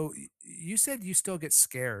 so you said you still get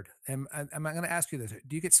scared, and I'm going to ask you this: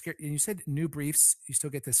 do you get scared? And you said new briefs, you still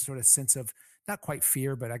get this sort of sense of not quite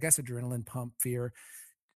fear, but I guess adrenaline pump fear.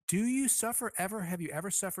 Do you suffer ever? Have you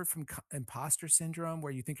ever suffered from imposter syndrome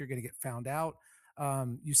where you think you're going to get found out?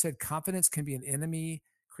 You said confidence can be an enemy,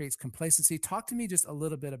 creates complacency. Talk to me just a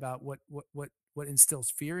little bit about what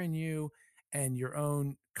instills fear in you and your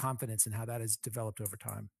own confidence and how that has developed over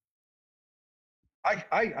time.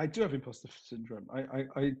 I do have imposter syndrome.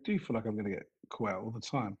 I do feel like I'm going to get caught out all the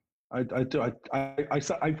time. I do.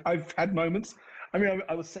 I've had moments. I mean,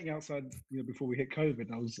 I was sitting outside, before we hit COVID,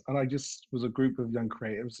 and I just was a group of young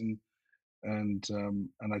creatives, and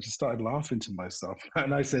I just started laughing to myself,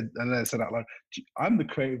 and I said out loud, "I'm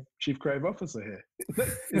the chief creative officer here."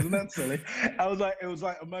 Isn't that silly? It was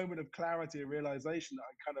like a moment of clarity and realization that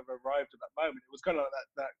I kind of arrived at that moment. It was kind of like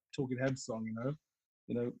that Talking Heads song,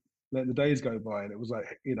 you know, let the days go by, and it was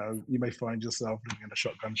like, you may find yourself living in a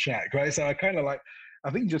shotgun shack, right? So I kind of I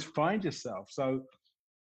think you just find yourself. So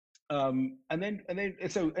and then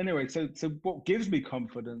so anyway, so what gives me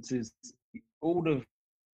confidence is all of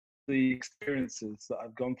the experiences that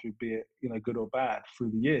I've gone through, be it, good or bad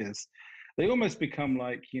through the years, they almost become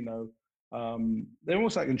like, they're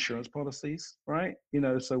almost like insurance policies, right?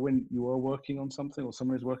 So when you are working on something or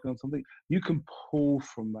someone is working on something, you can pull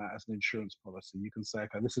from that as an insurance policy. You can say,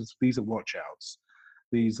 okay, these are watch outs.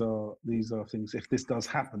 These are things. If this does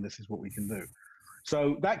happen, this is what we can do.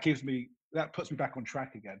 So that puts me back on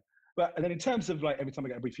track again. But and then in terms of like every time I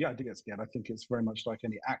get a brief, I do get scared. I think it's very much like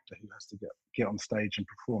any actor who has to get on stage and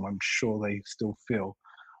perform. I'm sure they still feel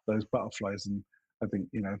those butterflies, and I think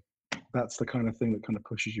that's the kind of thing that kind of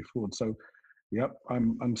pushes you forward. So, yep,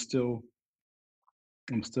 I'm still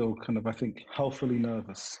kind of, I think, healthily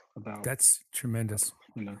nervous about. That's tremendous.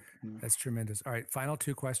 Yeah. That's tremendous. All right, final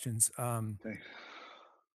two questions. Okay.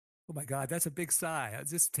 Oh my God, that's a big sigh.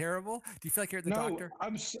 Is this terrible? Do you feel like you're at the doctor?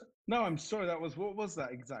 No, I'm sorry. What was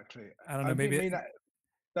that exactly? I don't know. I Maybe didn't mean that.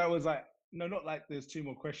 That was like, no, not like there's two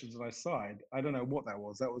more questions and I sighed. I don't know what that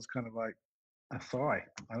was. That was kind of like a sigh.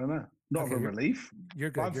 I don't know. Not okay, a relief. You're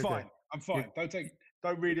good. I'm fine. I'm fine.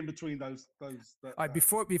 Don't read in between those. All right.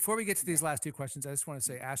 Before we get to these last two questions, I just want to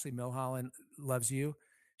say Ashley Milholland loves you.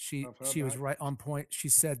 She was right on point. She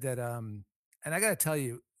said that, and I got to tell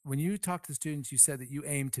you, when you talk to the students, you said that you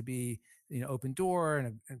aim to be, open door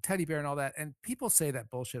and a teddy bear and all that. And people say that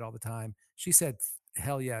bullshit all the time. She said,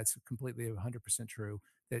 hell yeah, it's completely 100% true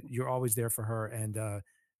that you're always there for her. And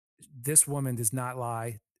this woman does not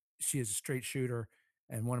lie. She is a straight shooter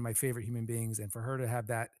and one of my favorite human beings. And for her to have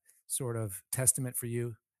that sort of testament for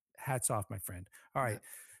you, hats off, my friend. All right.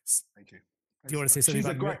 Yeah. Thank you. Do you want to say something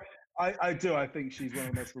about I do. I think she's one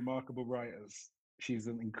of the most remarkable writers. She's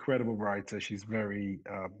an incredible writer. She's very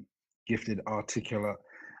gifted, articulate,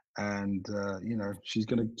 and she's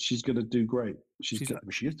gonna do great. She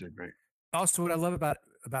is doing great. Also, what I love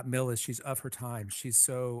about Mill is she's of her time. She's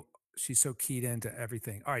so keyed into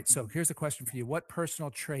everything. All right, so here's a question for you. What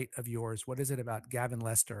personal trait of yours, what is it about Gavin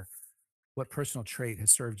Lester? What personal trait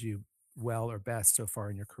has served you well or best so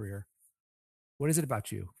far in your career? What is it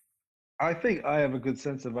about you? I think I have a good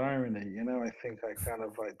sense of irony. I think I kind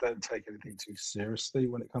of like don't take anything too seriously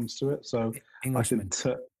when it comes to it. So Englishman.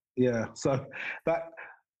 So that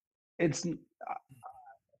it's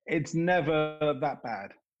never that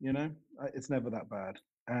bad. It's never that bad.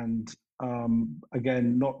 And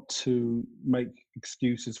again, not to make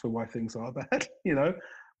excuses for why things are bad,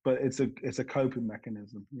 but it's a coping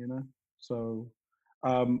mechanism, So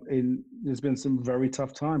there's been some very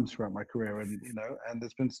tough times throughout my career, and and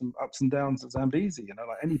there's been some ups and downs at Zambezi,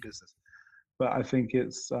 like any business. But I think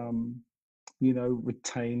it's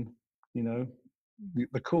retain, the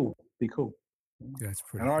cool, be cool. Yeah, that's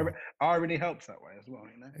pretty. And irony helps that way as well,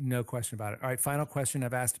 No question about it. All right, final question.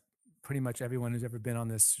 I've asked pretty much everyone who's ever been on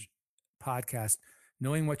this podcast.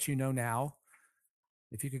 Knowing what you know now,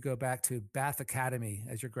 if you could go back to Bath Academy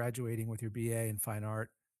as you're graduating with your BA in fine art,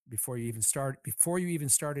 before you even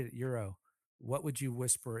started at Euro, what would you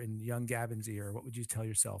whisper in young Gavin's ear? What would you tell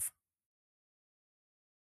yourself?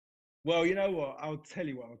 Well, you know what? I'll tell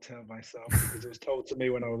you what I'll tell myself, because it was told to me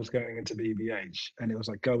when I was going into BBH, and it was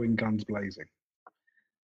like going guns blazing.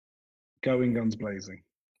 Going guns blazing.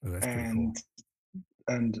 Oh, that's pretty cool.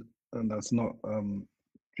 And that's not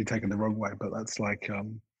be taken the wrong way, but that's like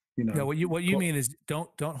No, what you mean is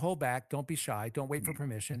don't hold back, don't be shy, don't wait for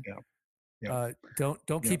permission. Yeah.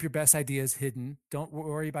 Don't keep your best ideas hidden. Don't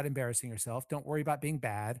worry about embarrassing yourself. Don't worry about being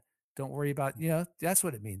bad. Don't worry about, that's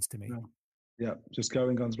what it means to me. Yeah, just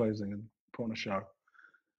going guns blazing and put on a show.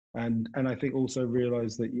 And I think also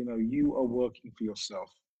realize that, you are working for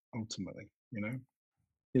yourself ultimately,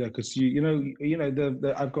 because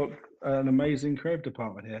I've got an amazing creative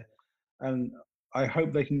department here, and I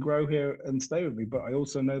hope they can grow here and stay with me, but I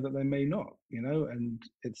also know that they may not, and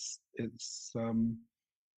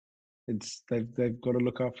they've got to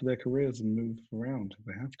look after their careers and move around if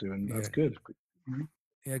they have to, and that's good.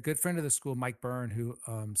 Yeah, a good friend of the school, Mike Byrne, who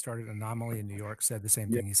started Anomaly in New York, said the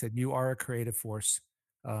same thing. He said, you are a creative force.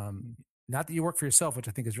 Not that you work for yourself, which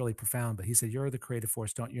I think is really profound, but he said, you're the creative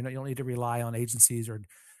force. You don't need to rely on agencies or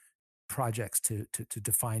projects to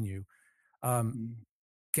define you.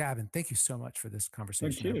 Gavin, thank you so much for this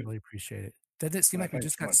conversation. I really appreciate it. Doesn't it seem like we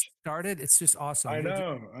just got started? It's just awesome. I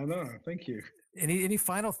know. Thank you. Any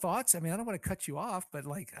final thoughts? I mean, I don't want to cut you off, but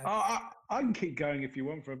like, I can keep going if you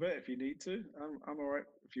want for a bit, if you need to. I'm all right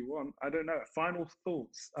if you want. I don't know. Final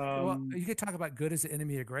thoughts. Well, you could talk about good as the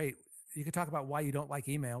enemy of great. You could talk about why you don't like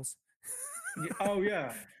emails. Oh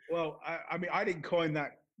yeah. Well, I mean, I didn't coin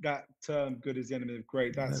that term, good as the enemy of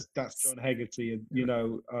great. That's John Hegarty,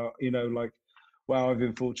 and like, wow, I've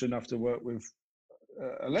been fortunate enough to work with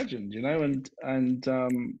a legend, and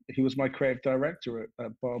he was my creative director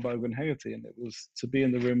at Bob Owen Hegarty, and it was to be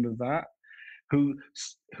in the room with that, who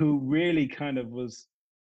really kind of was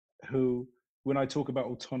who. When I talk about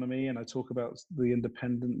autonomy and I talk about the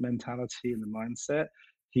independent mentality and the mindset,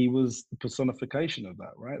 he was the personification of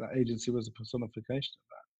that, right? That agency was a personification of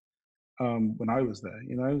that when I was there,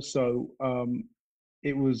 So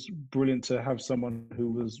it was brilliant to have someone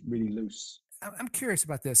who was really loose. I'm curious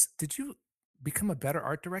about this. Did you become a better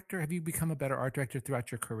art director? Have you become a better art director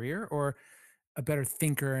throughout your career, or a better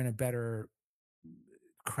thinker and a better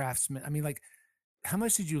craftsman? I mean, like, how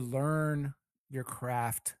much did you learn your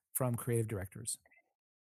craft from creative directors?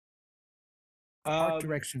 Art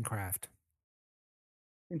direction craft.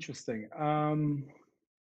 Interesting.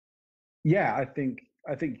 Yeah, I think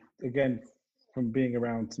again, from being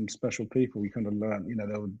around some special people, we kind of learn.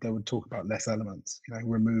 They would talk about less elements.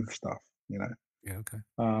 Remove stuff. Yeah. Okay.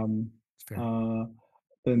 It's fair.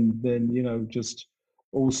 Then just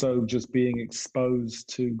also just being exposed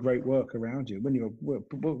to great work around you. When you're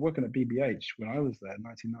working at BBH, when I was there,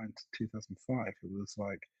 99 to 2005,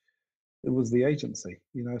 it was the agency.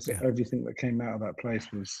 So everything that came out of that place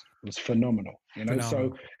was phenomenal.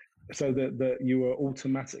 Phenomenal. So that you were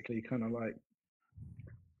automatically kind of like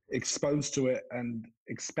exposed to it and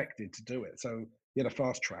expected to do it. So you had a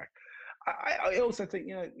fast track. I also think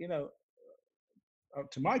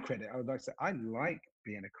to my credit, I would like to say I like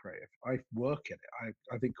being a creative. I work in it.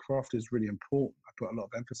 I think craft is really important. I put a lot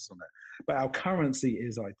of emphasis on it. But our currency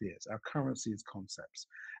is ideas. Our currency is concepts,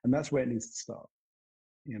 and that's where it needs to start.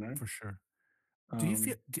 For sure. Do you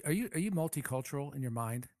feel? Are you multicultural in your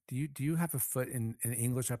mind? Do you have a foot in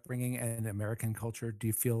English upbringing and American culture? Do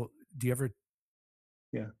you ever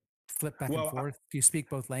flip back and forth? Do you speak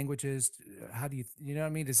both languages? How do you know what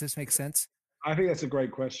I mean? Does this make sense? I think that's a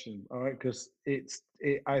great question. All right, because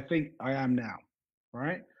I think I am now,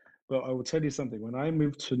 right? But I will tell you something. When I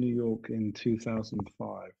moved to New York in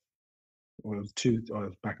 2005, or it was I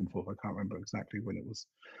was back and forth. I can't remember exactly when it was.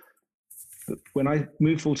 But when I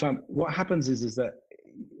moved full time, what happens is that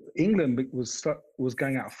England was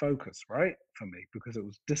going out of focus, right, for me, because it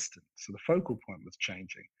was distant. So the focal point was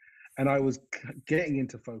changing, and I was getting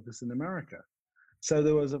into focus in America. So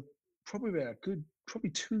there was probably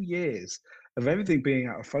 2 years of everything being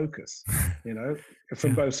out of focus,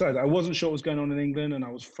 from both sides. I wasn't sure what was going on in England, and I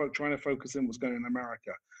was trying to focus in what's going on in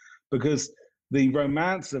America, because the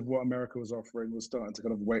romance of what America was offering was starting to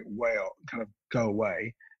kind of kind of go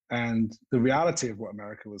away, and the reality of what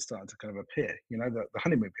America was starting to kind of appear. The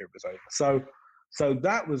honeymoon period was over. So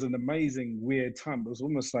that was an amazing, weird time. It was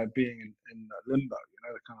almost like being in limbo,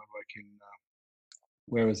 kind of like in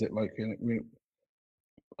where is it? Like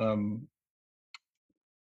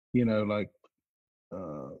like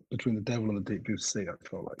between the devil and the deep blue sea. I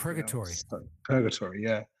felt like purgatory. Purgatory,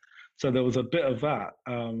 yeah. So there was a bit of that.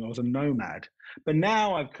 I was a nomad, but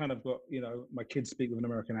now I've kind of got my kids speak with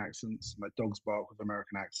American accents, my dogs bark with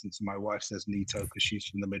American accents, and my wife says Nito because she's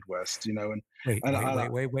from the Midwest, and wait. Yeah,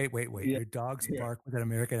 your dogs bark with an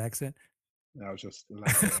American accent? I was just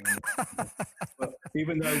elaborating. But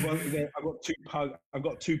even though I've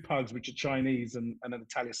got two pugs which are Chinese and an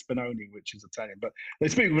Italian Spinoni which is Italian, but they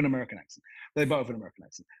speak with an American accent. They both have an American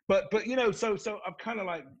accent. But so I'm kind of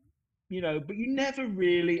like, but you never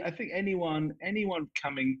really. I think anyone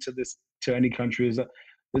coming to any country is that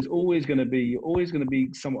you're always going to be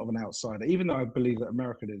somewhat of an outsider. Even though I believe that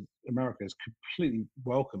America is completely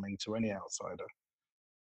welcoming to any outsider,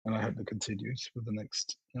 and I hope that continues with the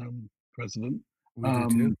next president. We do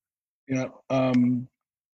too. Yeah.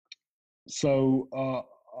 So,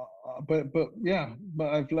 but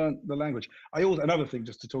I've learned the language. Another thing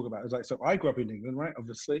just to talk about is so I grew up in England, right?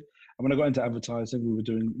 Obviously, and when I got into advertising, we were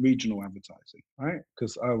doing regional advertising, right?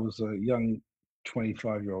 Because I was a young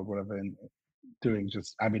 25-year-old, whatever, and doing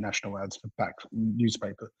just Abbey National ads for back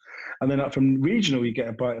newspaper, and then up from regional, you get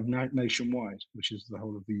a bite of nationwide, which is the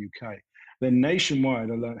whole of the UK. Then nationwide,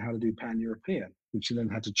 I learned how to do pan-European, which you then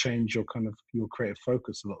had to change your creative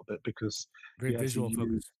focus a little bit because very visual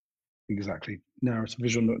focus. Exactly,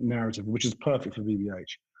 visual narrative, which is perfect for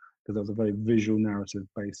BBH because that was a very visual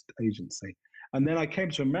narrative-based agency. And then I came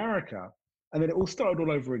to America, and then it all started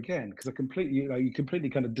all over again because you completely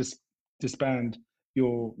kind of disband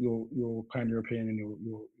your pan-European and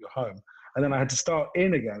your home. And then I had to start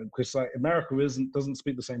in again because America doesn't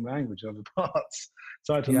speak the same language in other parts.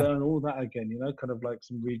 So I had to learn all that again, kind of like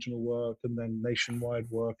some regional work and then nationwide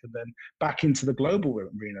work and then back into the global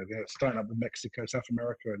arena, starting up with Mexico, South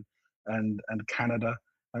America and Canada,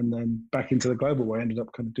 and then back into the global where I ended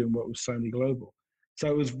up kind of doing work with Sony Global. So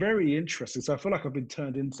it was very interesting. So I feel like I've been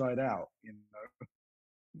turned inside out,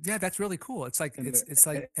 Yeah, that's really cool. It's like, it's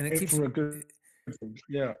like, and it keeps, for a good thing.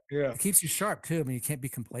 Yeah. it keeps you sharp too. I mean, you can't be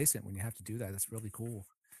complacent when you have to do that. That's really cool.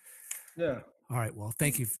 Yeah. All right. Well,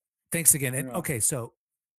 thank you. Thanks again. And, Yeah. okay. So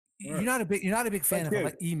Right. you're not a big fan Thank of you.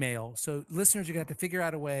 like email. So listeners are gonna have to figure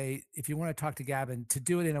out a way, if you want to talk to Gavin, to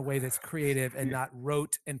do it in a way that's creative and not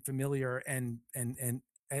rote and familiar and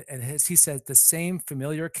as he said, the same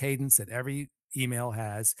familiar cadence that every email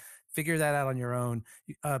has. Figure that out on your own.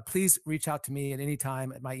 Please reach out to me at any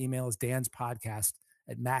time. My email is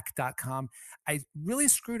danspodcast@mac.com. I really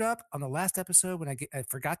screwed up on the last episode when I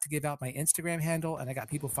forgot to give out my Instagram handle, and I got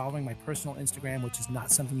people following my personal Instagram, which is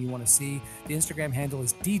not something you want to see. The Instagram handle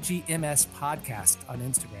is DGMS Podcast on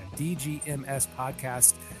Instagram. DGMS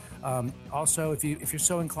Podcast. Also, if you're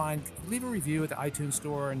so inclined, leave a review at the iTunes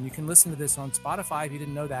store, and you can listen to this on Spotify. If you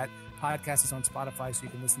didn't know that, podcast is on Spotify, so you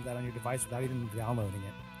can listen to that on your device without even downloading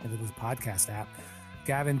it into the podcast app.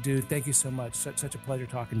 Gavin, dude, thank you so much. Such a pleasure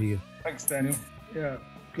talking to you. Thanks, Daniel. Yeah,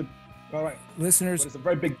 good. All right, listeners. Well, it's a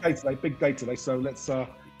very big day today. Big day today. So let's. We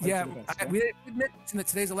didn't mention that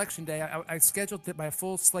today's election day. I scheduled my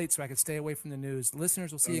full slate so I could stay away from the news.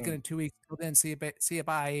 Listeners, we'll see you again in 2 weeks. Till then, see you.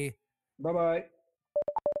 Bye. Bye bye.